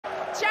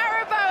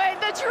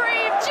the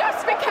dream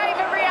just became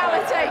a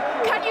reality.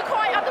 Can you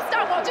quite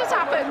understand what just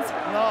happened?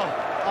 No,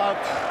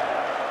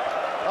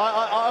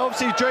 I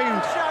obviously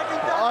dreamed.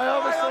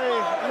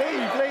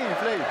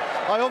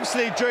 I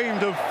obviously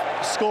dreamed of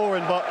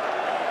scoring, but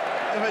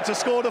to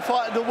score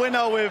the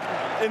winner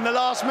in the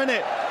last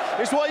minute,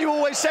 it's what you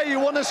always say. You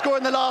want to score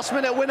in the last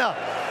minute winner,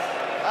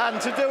 and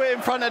to do it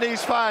in front of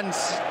these fans,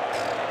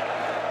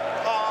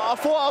 I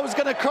thought I was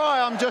going to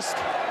cry. I'm just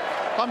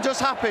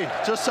happy.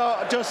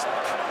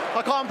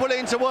 I can't put it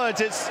into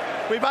words.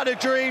 We've had a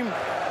dream.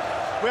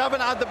 We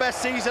haven't had the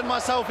best season,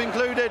 myself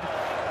included,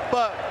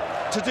 but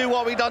to do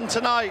what we've done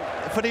tonight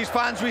for these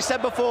fans, we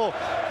said before,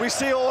 we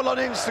see it all on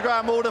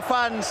Instagram, all the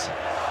fans,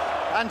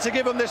 and to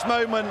give them this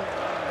moment,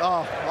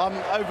 I'm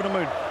over the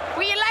moon.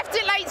 Well, you left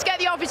it late to get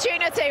the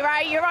opportunity,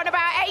 right? You're on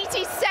about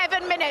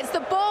 87 minutes. The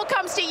ball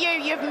comes to you.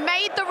 You've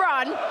made the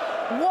run.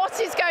 What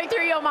is going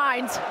through your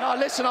mind? No,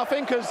 listen, I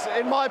think as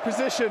in my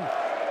position,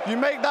 you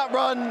make that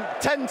run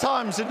 10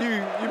 times and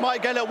you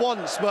might get it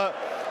once, but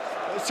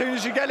as soon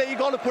as you get it, you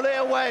got to put it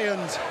away.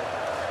 And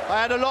I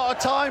had a lot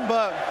of time,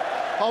 but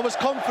I was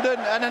confident,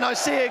 and then I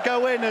see it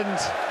go in, and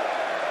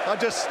I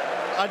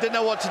didn't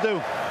know what to do.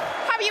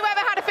 Have you ever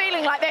had a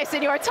feeling like this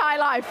in your entire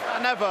life?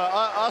 Never.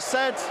 I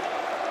said,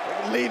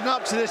 leading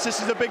up to this is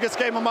the biggest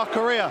game of my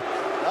career.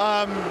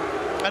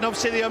 And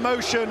obviously the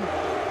emotion,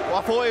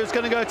 I thought it was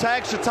going to go to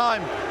extra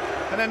time.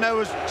 And then there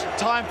was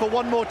time for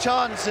one more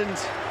chance, and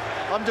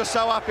I'm just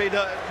so happy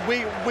that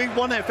we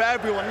won it for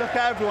everyone. Look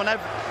at everyone.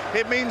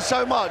 It means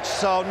so much.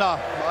 So, no,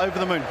 over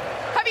the moon.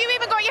 Have you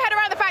even got your head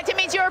around the fact it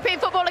means European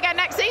football again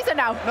next season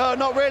now? No,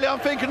 not really. I'm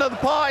thinking of the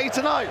party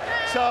tonight.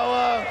 So,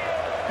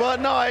 but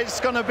no, it's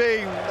going to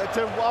be,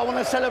 I want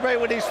to celebrate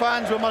with these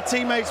fans, with my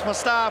teammates, my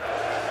staff.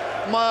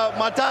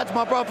 My dad,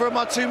 my brother and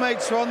my two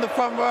mates are on the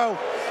front row.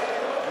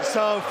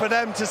 So for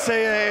them to see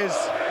it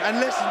and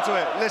listen to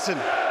it, listen.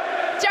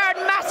 Jarrod,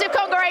 massive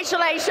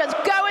congratulations.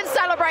 Go and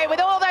celebrate with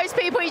all those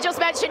people you just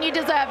mentioned. You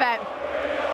deserve it.